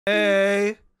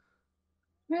Hey,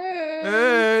 Hey,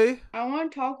 hey. I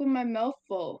want to talk with my mouth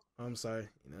full. I'm sorry.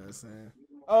 You know what I'm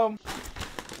saying?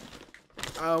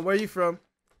 Um, where you from?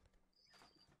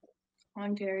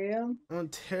 Ontario.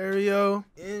 Ontario.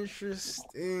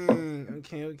 Interesting.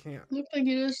 Okay. Looks like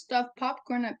you just stuffed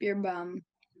popcorn up your bum.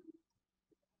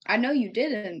 I know you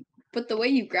didn't, but the way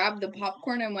you grabbed the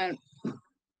popcorn and went,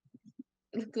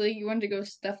 looked like you wanted to go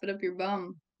stuff it up your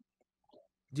bum.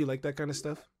 Do you like that kind of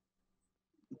stuff?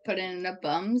 Put it in the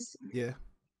bums. Yeah.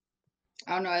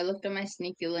 I don't know. I looked at my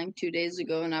sneaky link 2 days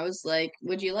ago and I was like,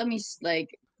 would you let me,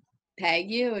 peg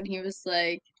you? And he was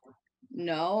like,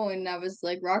 no. And I was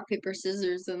like, rock, paper,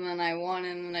 scissors. And then I won.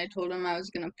 And then I told him I was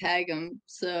going to peg him.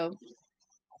 So.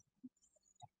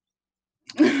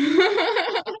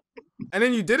 And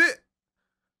then you did it?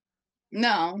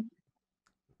 No.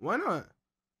 Why not?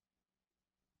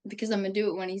 Because I'm gonna do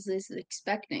it when he's least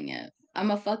expecting it. I'm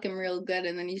gonna fuck him real good,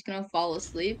 and then he's gonna fall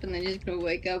asleep, and then he's gonna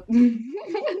wake up.